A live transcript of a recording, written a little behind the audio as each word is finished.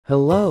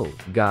Hello,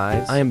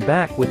 guys, I am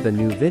back with a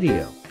new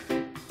video.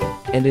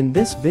 And in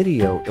this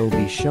video I'll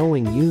be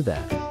showing you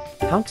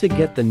how to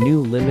get the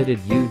new limited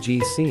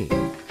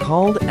UGC,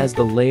 called as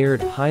the layered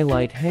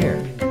highlight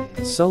hair.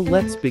 So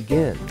let's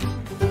begin.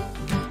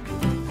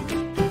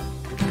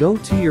 Go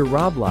to your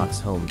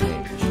Roblox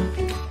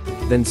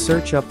homepage. Then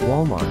search up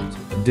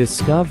Walmart.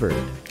 Discovered.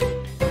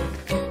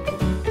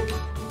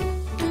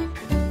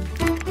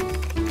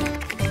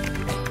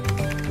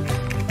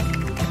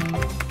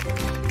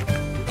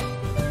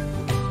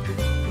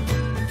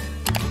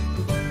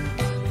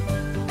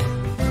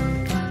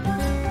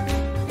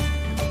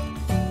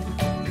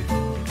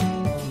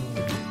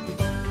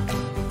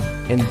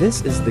 And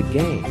this is the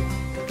game.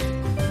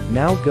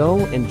 Now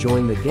go and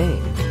join the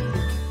game.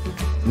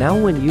 Now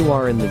when you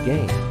are in the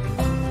game,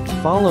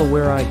 follow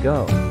where I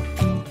go.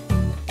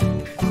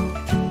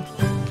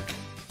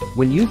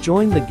 When you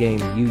join the game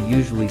you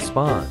usually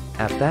spawn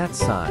at that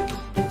side.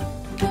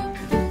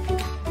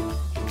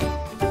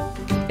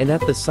 And at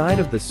the side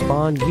of the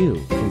spawn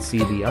you can see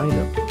the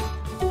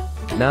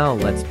item. Now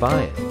let's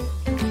buy it.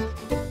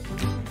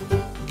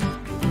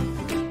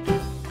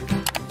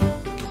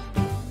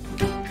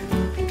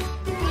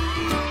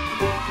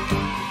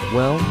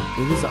 Well,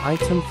 it is an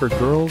item for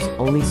girls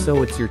only,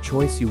 so it's your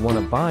choice you want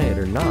to buy it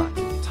or not.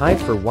 Type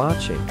for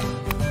watching.